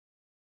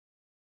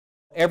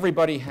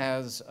Everybody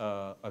has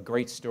a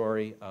great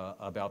story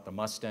about the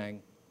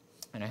Mustang,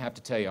 and I have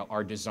to tell you,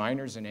 our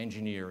designers and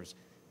engineers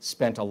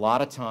spent a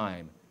lot of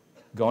time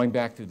going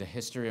back through the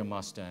history of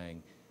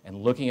Mustang and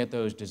looking at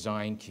those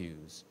design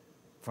cues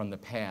from the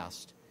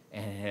past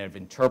and have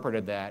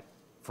interpreted that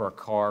for a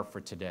car for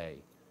today.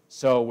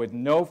 So with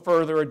no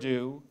further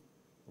ado,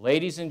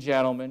 ladies and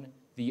gentlemen,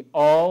 the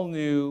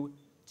all-new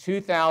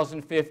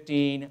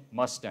 2015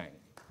 Mustang.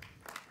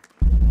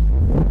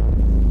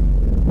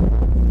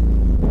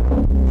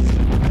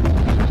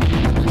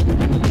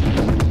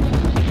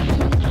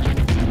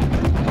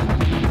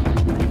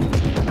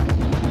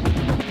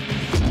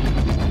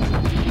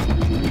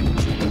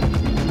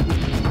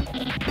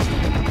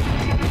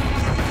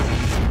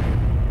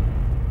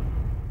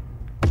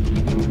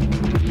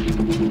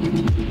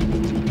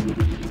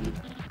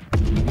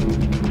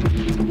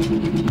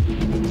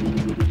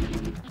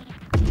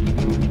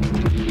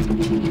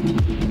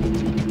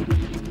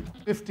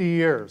 50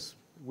 years.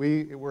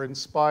 We were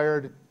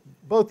inspired,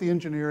 both the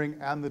engineering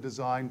and the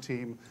design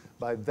team,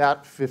 by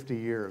that 50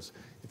 years.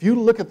 If you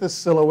look at this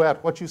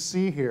silhouette, what you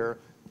see here,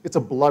 it's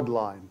a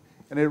bloodline.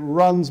 And it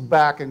runs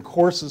back and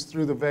courses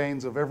through the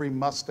veins of every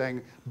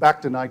Mustang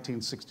back to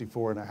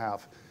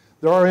 1964.5.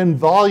 There are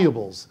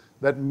invaluables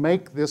that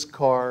make this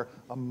car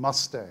a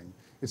Mustang.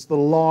 It's the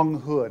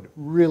long hood,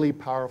 really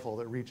powerful,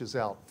 that reaches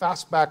out.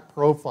 Fastback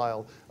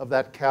profile of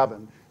that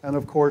cabin. And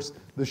of course,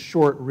 the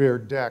short rear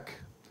deck.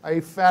 A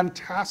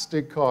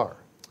fantastic car.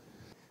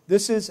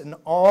 This is an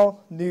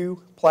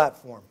all-new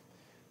platform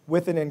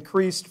with an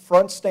increased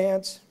front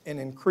stance and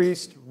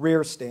increased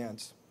rear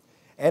stance.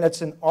 And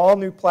it's an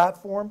all-new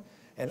platform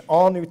and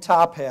all-new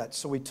top hat,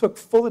 so we took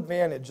full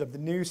advantage of the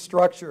new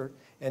structure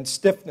and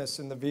stiffness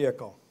in the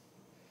vehicle.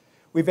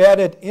 We've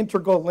added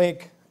integral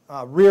link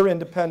rear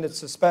independent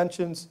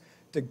suspensions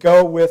to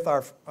go with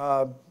our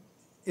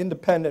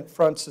independent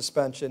front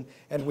suspension,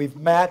 and we've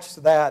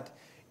matched that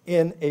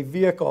in a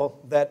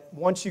vehicle that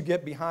once you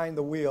get behind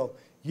the wheel,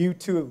 you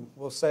too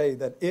will say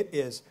that it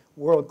is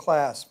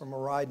world-class from a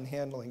ride and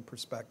handling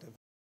perspective.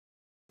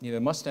 You know,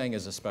 the Mustang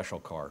is a special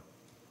car,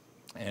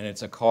 and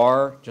it's a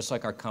car, just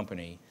like our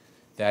company,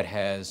 that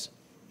has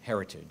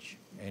heritage.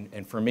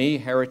 And for me,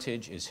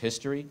 heritage is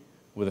history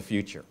with a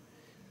future.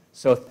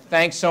 So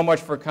thanks so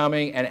much for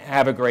coming, and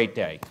have a great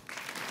day.